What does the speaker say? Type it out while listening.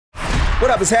What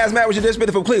up, it's HazMatt with your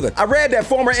Dishin from Cleveland. I read that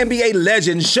former NBA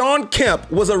legend Shawn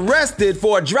Kemp was arrested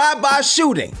for a drive-by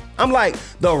shooting. I'm like,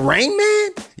 the Rain Man?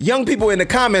 Young people in the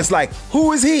comments like,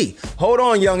 who is he? Hold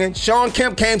on, youngin'. Shawn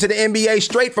Kemp came to the NBA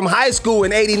straight from high school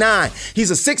in '89.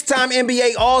 He's a 6-time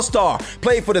NBA All-Star.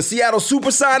 Played for the Seattle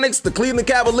Supersonics, the Cleveland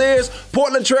Cavaliers,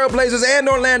 Portland Trail Blazers, and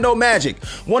Orlando Magic.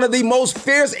 One of the most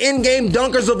fierce in-game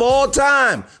dunkers of all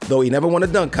time, though he never won a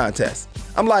dunk contest.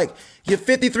 I'm like, you're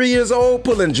 53 years old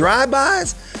pulling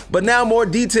drive-bys? But now more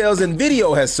details and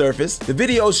video has surfaced. The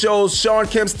video shows Shawn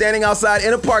Kemp standing outside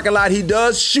in a parking lot. He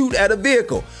does shoot at a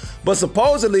vehicle. But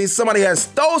supposedly somebody has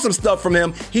stole some stuff from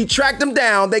him. He tracked him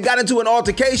down, they got into an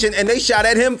altercation, and they shot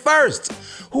at him first.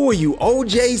 Who are you,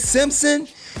 O.J. Simpson?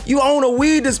 You own a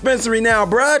weed dispensary now,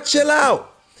 bruh. Chill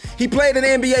out. He played in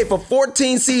the NBA for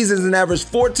 14 seasons and averaged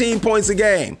 14 points a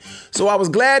game. So I was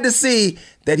glad to see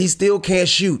that he still can't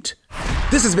shoot.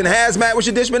 This has been HazMatt with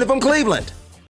your Dishin from Cleveland.